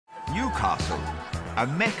Newcastle, a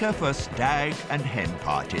mecca for stag and hen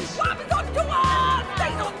parties.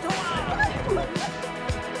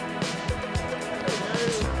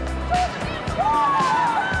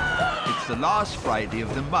 It's the last Friday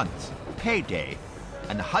of the month, payday,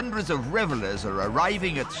 and hundreds of revellers are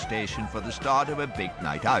arriving at the station for the start of a big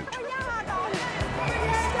night out.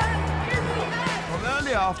 From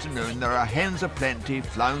early afternoon, there are hens aplenty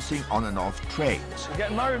flouncing on and off trains. We're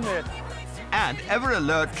getting married, mate. And ever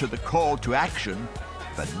alert to the call to action,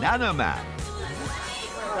 Banana Man,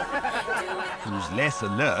 who's less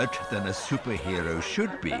alert than a superhero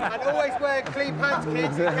should be. And always wear clean pants,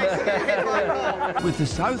 kids, in case you get hit by a car. With the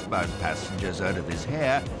southbound passengers out of his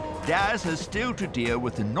hair, Daz has still to deal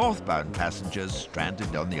with the northbound passengers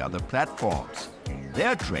stranded on the other platforms.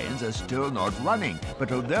 Their trains are still not running,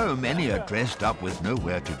 but although many are dressed up with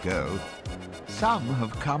nowhere to go, some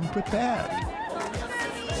have come prepared.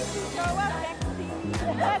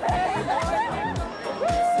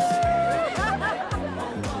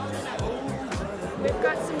 We've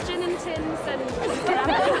got some gin and tins and...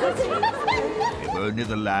 If only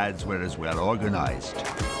the lads were as well organised.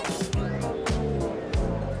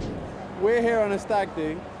 We're here on a stag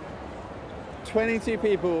do. 22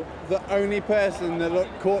 people. The only person that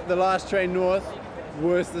caught the last train north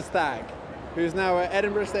was the stag, who's now at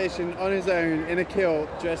Edinburgh Station on his own in a kilt,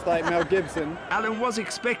 dressed like Mel Gibson. Alan was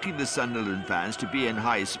expecting the Sunderland fans to be in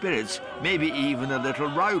high spirits, maybe even a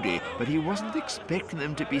little rowdy, but he wasn't expecting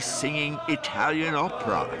them to be singing Italian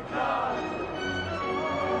opera.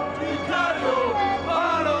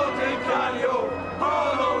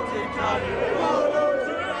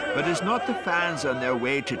 But it's not the fans on their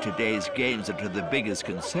way to today's games that are the biggest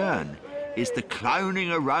concern. It's the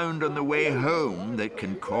clowning around on the way home that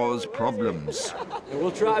can cause problems.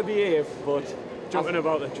 We'll try to behave, but jumping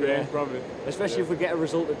about the train, probably. Especially if we get a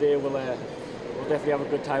result today, we'll definitely have a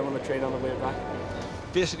good time on the train on the way back.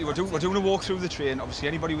 Basically, we're doing a walk through the train. Obviously,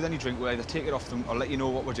 anybody with any drink, we'll either take it off them or let you know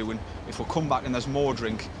what we're doing. If we come back and there's more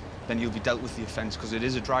drink, then you'll be dealt with the offence, because it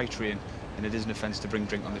is a dry train and it is an offence to bring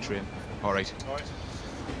drink on the train. All right. All right.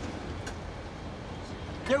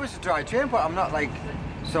 It was a dry train, but I'm not like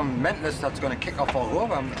some mentalist that's going to kick off all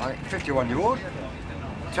over. I'm like 51-year-old,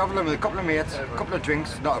 travelling with a couple of mates, a couple of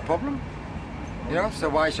drinks, not a problem. You know, so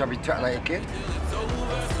why should I be treated like a kid?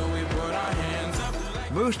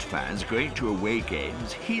 Most fans going to away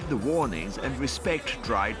games heed the warnings and respect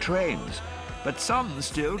dry trains. But some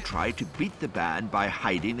still try to beat the band by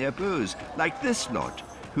hiding their booze, like this lot,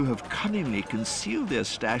 who have cunningly concealed their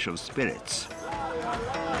stash of spirits.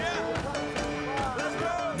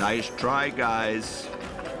 Nice try, guys.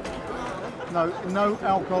 No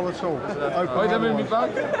alcohol at all.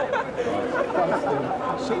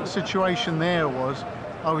 The situation there was,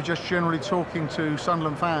 I was just generally talking to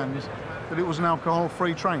Sunderland fans that it was an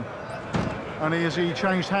alcohol-free train. And as he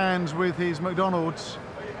changed hands with his McDonald's,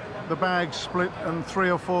 the bag split and 3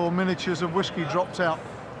 or 4 miniatures of whiskey dropped out,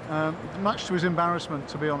 much to his embarrassment,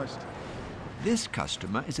 to be honest. This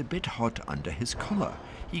customer is a bit hot under his collar.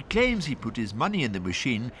 He claims he put his money in the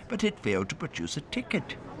machine, but it failed to produce a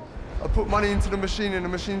ticket. I put money into the machine and the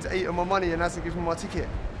machine's eaten my money and hasn't given me my ticket.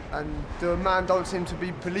 And the man don't seem to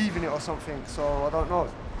be believing it or something, so I don't know.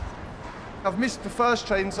 I've missed the first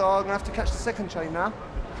train, so I'm gonna have to catch the second train now.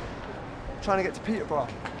 Trying to get to Peterborough.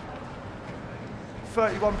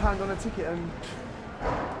 £31 on a ticket and...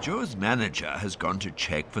 Joe's manager has gone to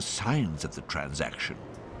check for signs of the transaction.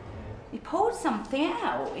 He pulled something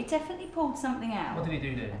out. He definitely pulled something out. What did he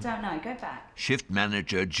do then? I don't know. Go back. Shift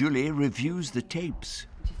manager Julie reviews the tapes.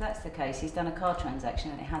 If that's the case, he's done a card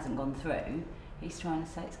transaction and it hasn't gone through. He's trying to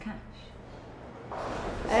say it's cash.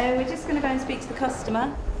 We're just going to go and speak to the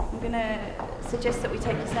customer. We're going to suggest that we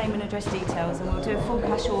take his name and address details, and we'll do a full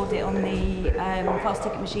cash audit on the fast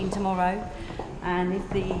ticket machine tomorrow. And if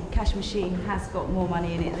the cash machine has got more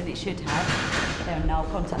money in it than it should have, then I'll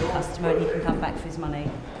contact the customer and he can come back for his money.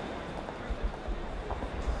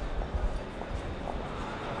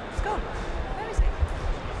 It's gone. Where is it?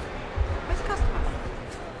 Where's the customer?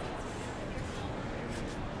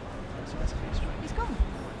 He's gone.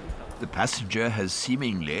 The passenger has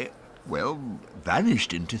seemingly, well,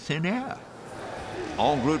 vanished into thin air.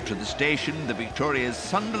 En route to the station, the Victoria's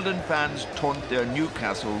Sunderland fans taunt their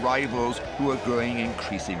Newcastle rivals, who are growing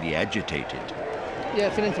increasingly agitated. Yeah,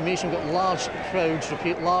 for information, we've got large crowds,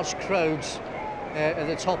 large crowds at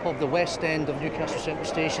the top of the west end of Newcastle Central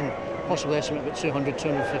Station, possible estimate about 200,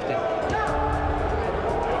 250.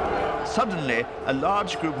 Suddenly, a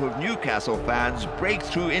large group of Newcastle fans break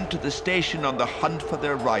through into the station on the hunt for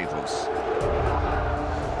their rivals.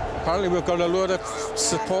 Apparently we've got a load of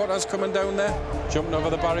supporters coming down there, jumping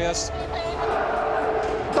over the barriers.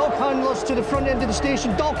 Don't handlers to the front end of the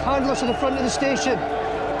station, dog handlers to the front of the station.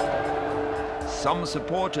 Some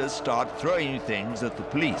supporters start throwing things at the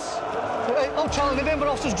police. Oh, Charlie, November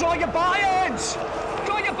officers, draw your buy-ins!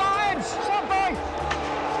 Draw your buy-ins! Stand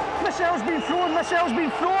by! Missiles being thrown, missiles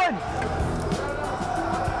being thrown!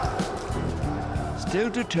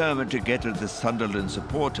 Still determined to get at the Sunderland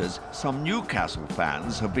supporters, some Newcastle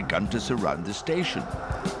fans have begun to surround the station.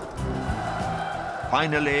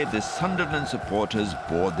 Finally, the Sunderland supporters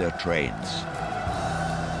board their trains.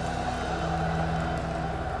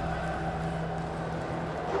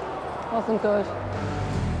 Wasn't good.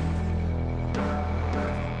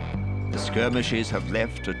 The skirmishes have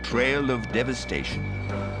left a trail of devastation.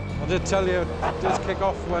 I did tell you, it does kick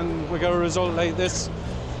off when we get a result like this,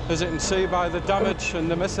 as you can see by the damage and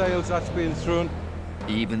the missiles that's been thrown.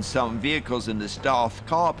 Even some vehicles in the staff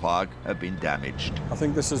car park have been damaged. I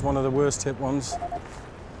think this is one of the worst hit ones.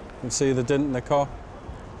 You can see the dent in the car.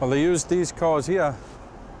 Well, they used these cars here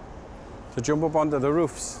to jump up onto the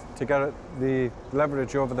roofs to get the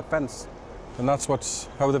leverage over the fence. And that's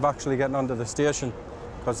how they've actually gotten onto the station,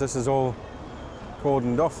 because this is all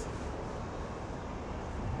cordoned off.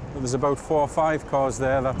 There's about 4 or 5 cars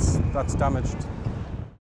there that's damaged.